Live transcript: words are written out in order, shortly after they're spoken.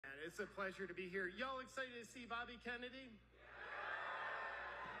It's a pleasure to be here. Y'all excited to see Bobby Kennedy?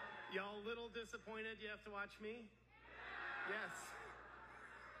 Y'all a little disappointed you have to watch me? Yes.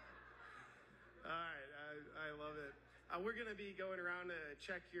 All right, I love it. We're going to be going around to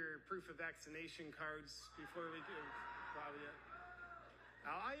check your proof of vaccination cards before we give Bobby it.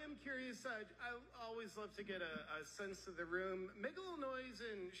 I am curious. I always love to get a sense of the room. Make a little noise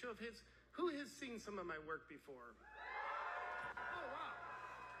and show of hands. Who has seen some of my work before? Oh, wow.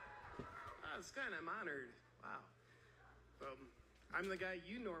 I'm honored. Wow. I'm the guy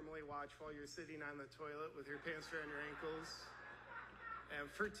you normally watch while you're sitting on the toilet with your pants around your ankles. And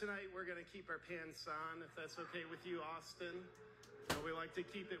for tonight, we're going to keep our pants on, if that's okay with you, Austin. We like to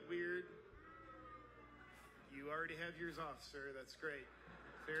keep it weird. You already have yours off, sir. That's great.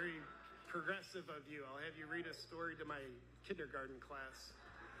 Very progressive of you. I'll have you read a story to my kindergarten class.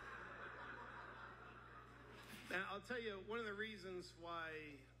 Now, I'll tell you, one of the reasons why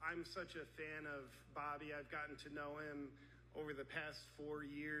I'm such a fan of Bobby, I've gotten to know him over the past 4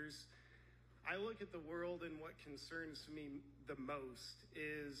 years. I look at the world, and what concerns me the most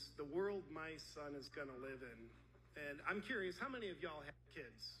is the world my son is going to live in. And I'm curious, how many of y'all have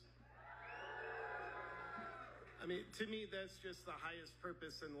kids? I mean, to me, that's just the highest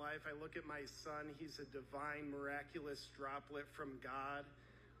purpose in life. I look at my son. He's a divine, miraculous droplet from God.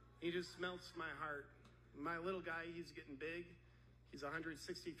 He just melts my heart. My little guy, he's getting big. He's 163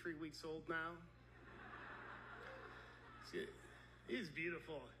 weeks old now. He's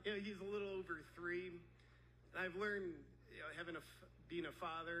beautiful. He's a little over 3. And I've learned, being a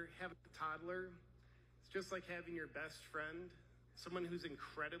father, having a toddler, it's just like having your best friend, someone who's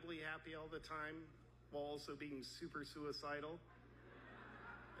incredibly happy all the time while also being super suicidal.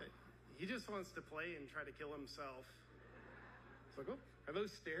 He just wants to play and try to kill himself. It's like, oh, are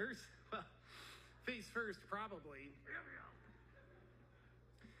those stairs? Well, face first, probably.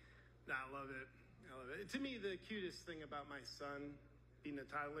 No, I love it. To me, the cutest thing about my son being a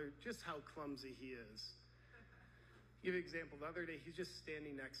toddler, just how clumsy he is. Give you an example. The other day, he's just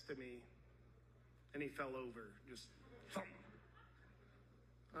standing next to me, and he fell over. Just thump.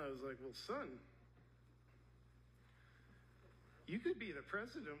 I was like, well, son, you could be the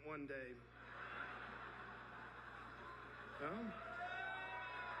president one day. No?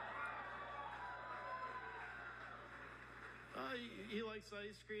 He likes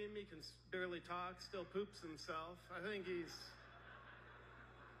ice cream. He can barely talk, still poops himself. I think he's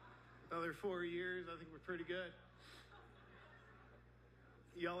another 4 years. I think we're pretty good.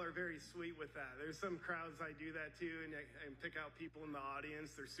 Y'all are very sweet with that. There's some crowds I do that to, and I pick out people in the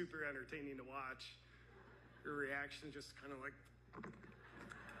audience. They're super entertaining to watch. Your reaction just kind of like,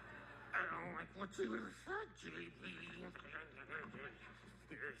 I don't like what you said, JP.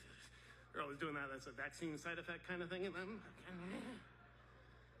 They're always doing that. That's a vaccine side effect kind of thing. And then,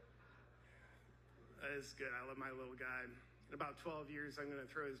 it's good. I love my little guy. In about 12 years, I'm going to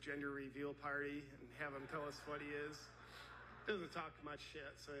throw his gender reveal party and have him tell us what he is. Doesn't talk much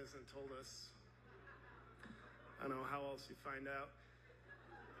yet, so he hasn't told us. I don't know how else you find out.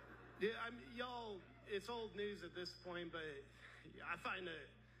 Yeah, y'all, it's old news at this point, but I find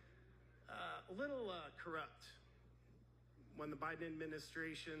it a little corrupt when the Biden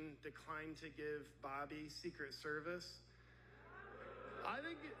administration declined to give Bobby Secret Service. I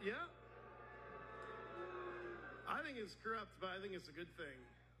think it's corrupt, but I think it's a good thing.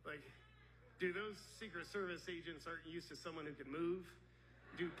 Like, dude, those Secret Service agents aren't used to someone who can move,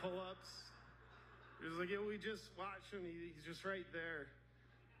 do pull-ups. It was like, yeah, we just watch him. He's just right there.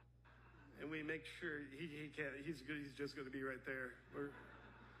 And we make sure he can't. He's good. He's just going to be right there. We're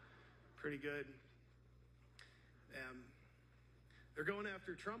pretty good. They're going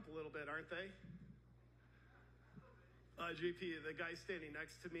after Trump a little bit, aren't they? JP, the guy standing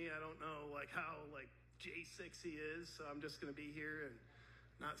next to me, I don't know how J6 he is, so I'm just going to be here and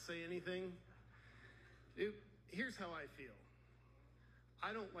not say anything. Dude, here's how I feel.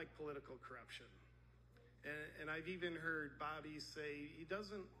 I don't like political corruption. And I've even heard Bobby say he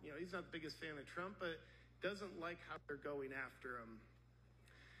doesn't, he's not the biggest fan of Trump, but doesn't like how they're going after him.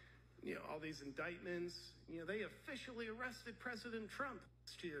 All these indictments, they officially arrested President Trump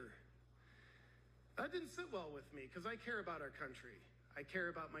last year. That didn't sit well with me because I care about our country. I care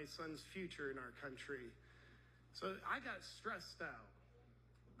about my son's future in our country. So I got stressed out.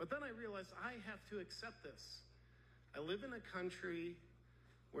 But then I realized I have to accept this. I live in a country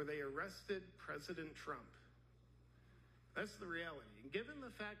where they arrested President Trump. That's the reality. And given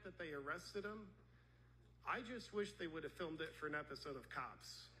the fact that they arrested him, I just wish they would have filmed it for an episode of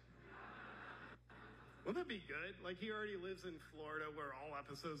Cops. Wouldn't that be good? Like, he already lives in Florida where all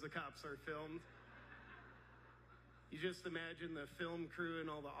episodes of Cops are filmed. You just imagine the film crew and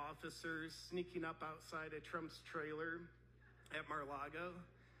all the officers sneaking up outside of Trump's trailer at Mar-a-Lago.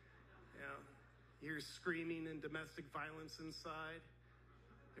 You know, you hear screaming and domestic violence inside.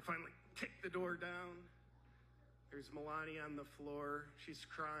 They finally kick the door down. There's Melania on the floor. She's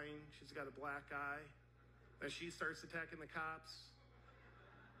crying. She's got a black eye. As she starts attacking the cops,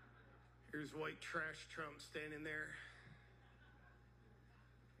 here's white trash Trump standing there.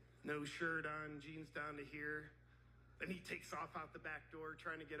 No shirt on, jeans down to here. Then he takes off out the back door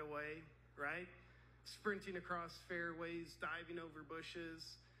trying to get away, right? Sprinting across fairways, diving over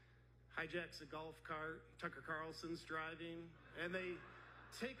bushes, hijacks a golf cart. Tucker Carlson's driving, and they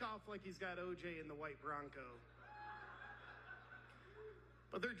take off like he's got OJ in the white Bronco.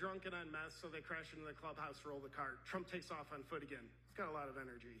 But they're drunk and on meth, so they crash into the clubhouse, roll the cart. Trump takes off on foot again. He's got a lot of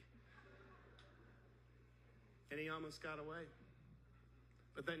energy. And he almost got away.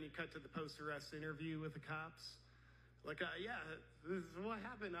 But then you cut to the post-arrest interview with the cops. Like, yeah, this is what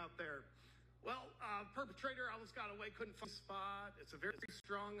happened out there. Well, perpetrator almost got away, couldn't find a spot. It's a very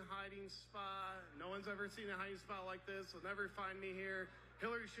strong hiding spot. No one's ever seen a hiding spot like this. Will never find me here.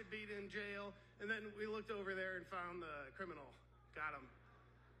 Hillary should be in jail. And then we looked over there and found the criminal. Got him.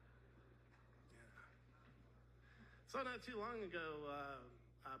 Yeah. So not too long ago,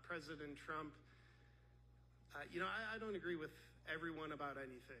 President Trump, I don't agree with everyone about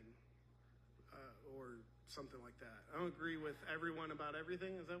anything, or something like that. I don't agree with everyone about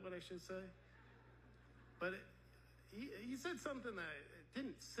everything. Is that what I should say? But he said something that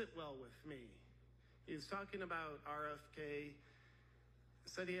didn't sit well with me. He was talking about RFK,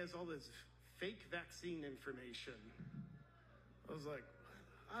 said he has all this fake vaccine information. I was like,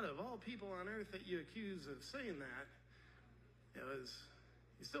 out of all people on earth that you accuse of saying that,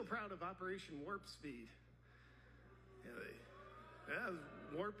 he's still proud of Operation Warp Speed. Yeah,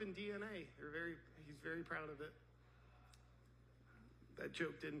 warp and DNA. He's very proud of it. That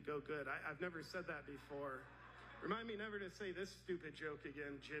joke didn't go good. I've never said that before. Remind me never to say this stupid joke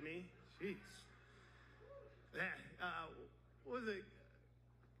again, Jimmy. Jeez. What was it?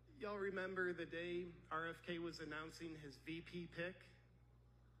 Y'all remember the day RFK was announcing his VP pick?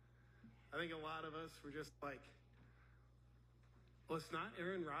 I think a lot of us were just like, well, it's not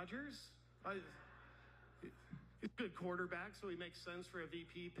Aaron Rodgers? He's a good quarterback, so he makes sense for a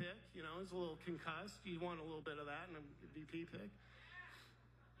VP pick. You know, he's a little concussed. You want a little bit of that in a VP pick.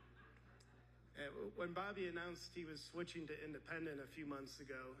 And when Bobby announced he was switching to independent a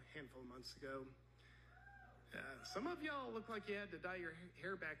handful of months ago, some of y'all look like you had to dye your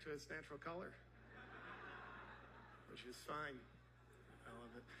hair back to its natural color, which is fine. I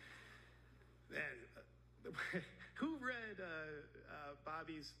love it. And who read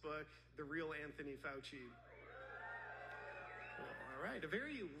Bobby's book, The Real Anthony Fauci? All right, a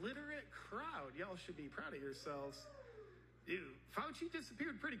very literate crowd. Y'all should be proud of yourselves. Dude, Fauci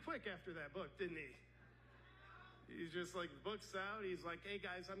disappeared pretty quick after that book, didn't he? He's just like, the book's out. He's like, hey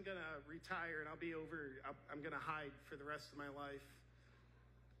guys, I'm gonna retire and I'm gonna hide for the rest of my life.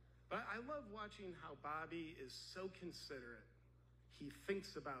 But I love watching how Bobby is so considerate. He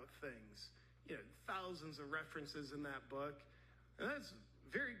thinks about things. You know, thousands of references in that book. And that's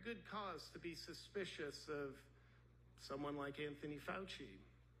very good cause to be suspicious of someone like Anthony Fauci.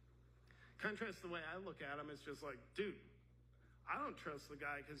 Contrast the way I look at him, it's just like, dude, I don't trust the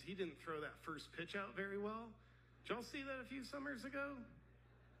guy because he didn't throw that first pitch out very well. Did y'all see that a few summers ago?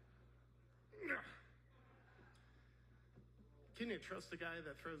 Can you trust a guy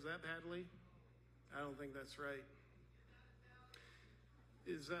that throws that badly? I don't think that's right.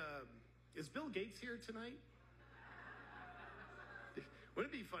 Is Bill Gates here tonight?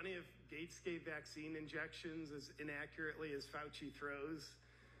 Wouldn't it be funny if Gates gave vaccine injections as inaccurately as Fauci throws?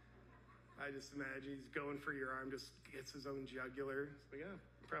 I just imagine he's going for your arm, just gets his own jugular. So yeah,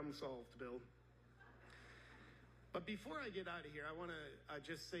 problem solved, Bill. But before I get out of here, I want to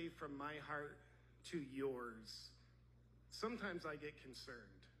just say from my heart to yours, sometimes I get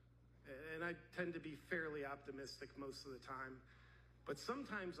concerned. And I tend to be fairly optimistic most of the time. But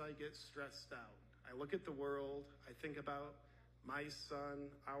sometimes I get stressed out. I look at the world, I think about my son,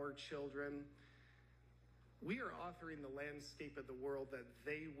 our children. We are authoring the landscape of the world that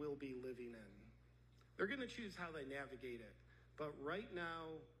they will be living in. They're going to choose how they navigate it. But right now,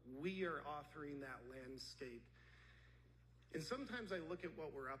 we are authoring that landscape. And sometimes I look at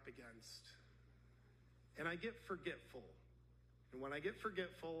what we're up against, and I get forgetful. And when I get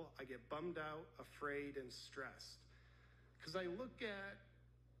forgetful, I get bummed out, afraid, and stressed. Because I look at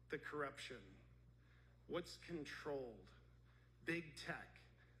the corruption, what's controlled, big tech,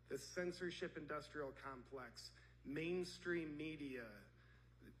 the censorship industrial complex, mainstream media,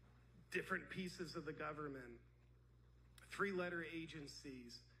 different pieces of the government, three-letter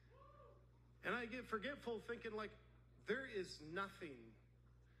agencies. And I get forgetful thinking like, there is nothing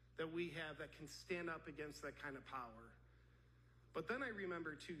that we have that can stand up against that kind of power. But then I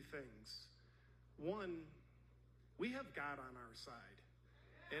remember two things. One, we have God on our side.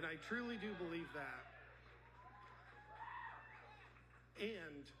 And I truly do believe that.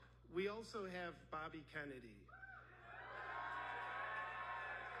 And we also have Bobby Kennedy.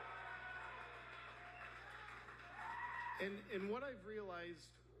 And what I've realized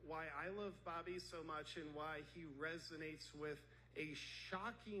why I love Bobby so much and why he resonates with a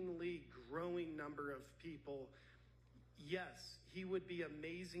shockingly growing number of people. Yes, he would be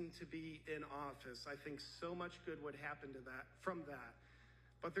amazing to be in office. I think so much good would happen to that from that.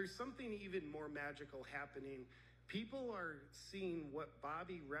 But there's something even more magical happening. People are seeing what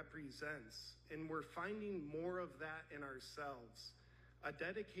Bobby represents, and we're finding more of that in ourselves. A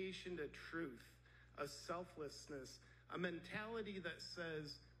dedication to truth, a selflessness, a mentality that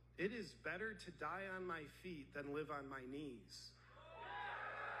says, it is better to die on my feet than live on my knees.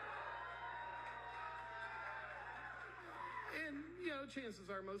 And, chances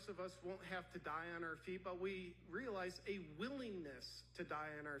are most of us won't have to die on our feet, but we realize a willingness to die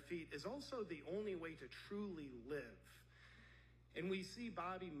on our feet is also the only way to truly live. And we see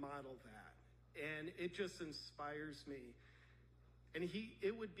Bobby model that, and it just inspires me. And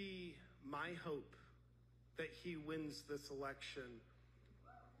it would be my hope that he wins this election.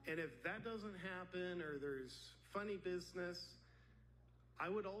 And if that doesn't happen or there's funny business, I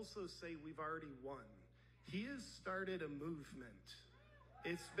would also say we've already won. He has started a movement.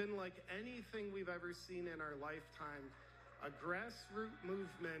 It's been like anything we've ever seen in our lifetime, a grassroots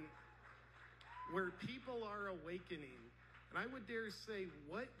movement where people are awakening. And I would dare say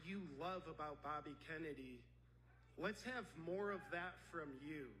what you love about Bobby Kennedy, let's have more of that from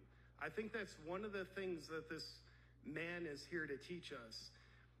you. I think that's one of the things that this man is here to teach us.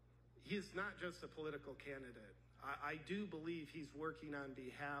 He is not just a political candidate. I do believe he's working on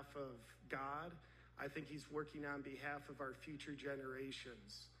behalf of God. I think he's working on behalf of our future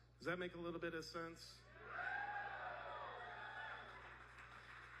generations. Does that make a little bit of sense?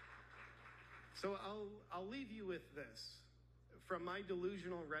 So I'll leave you with this. From my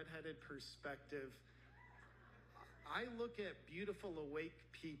delusional redheaded perspective, I look at beautiful, awake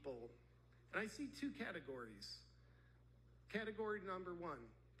people, and I see two categories. Category number one,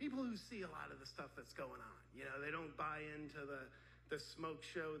 people who see a lot of the stuff that's going on. They don't buy into the smoke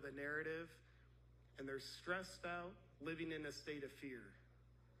show, the narrative, and they're stressed out, living in a state of fear,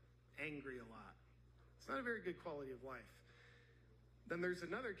 angry a lot. It's not a very good quality of life. Then there's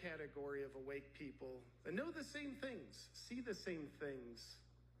another category of awake people that know the same things, see the same things,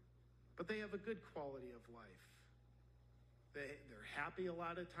 but they have a good quality of life. They're happy a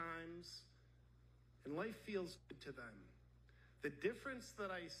lot of times, and life feels good to them. The difference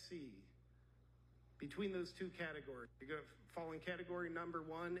that I see between those two categories, you're going to fall in category number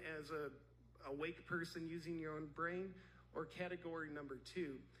one as a awake person using your own brain, or category number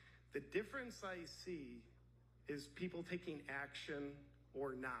two, the difference I see is people taking action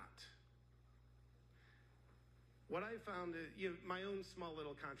or not. What I found is, my own small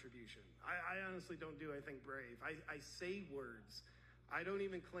little contribution. I honestly don't do anything brave. I say words. I don't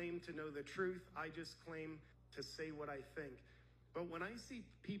even claim to know the truth. I just claim to say what I think. But when I see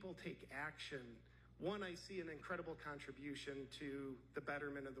people take action, one, I see an incredible contribution to the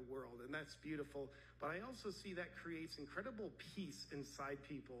betterment of the world, and that's beautiful. But I also see that creates incredible peace inside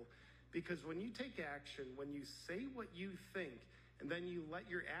people, because when you take action, when you say what you think, and then you let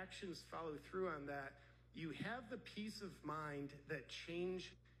your actions follow through on that, you have the peace of mind that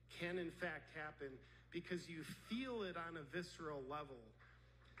change can in fact happen because you feel it on a visceral level.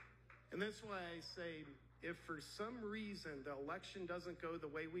 And that's why I say, if for some reason the election doesn't go the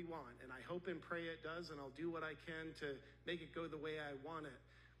way we want, and I hope and pray it does, and I'll do what I can to make it go the way I want it,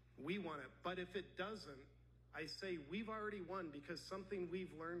 we want it. But if it doesn't, I say we've already won, because something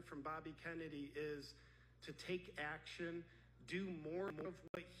we've learned from Bobby Kennedy is to take action, do more of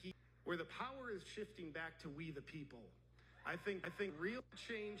what where the power is shifting back to we the people. I think real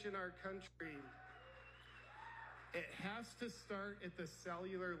change in our country, it has to start at the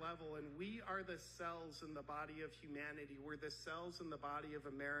cellular level, and we are the cells in the body of humanity. We're the cells in the body of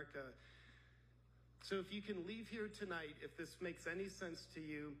America. So if you can leave here tonight, if this makes any sense to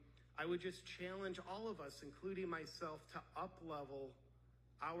you, I would just challenge all of us, including myself, to up-level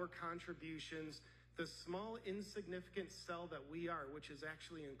our contributions. The small, insignificant cell that we are, which is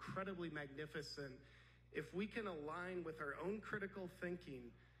actually incredibly magnificent, if we can align with our own critical thinking,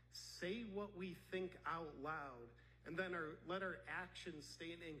 say what we think out loud, and then let our actions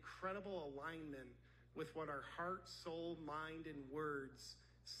stay in incredible alignment with what our heart, soul, mind, and words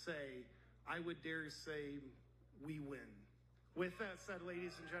say, I would dare say we win. With that said,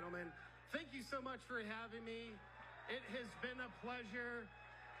 ladies and gentlemen, thank you so much for having me. It has been a pleasure.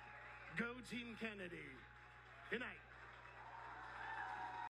 Go Team Kennedy. Good night.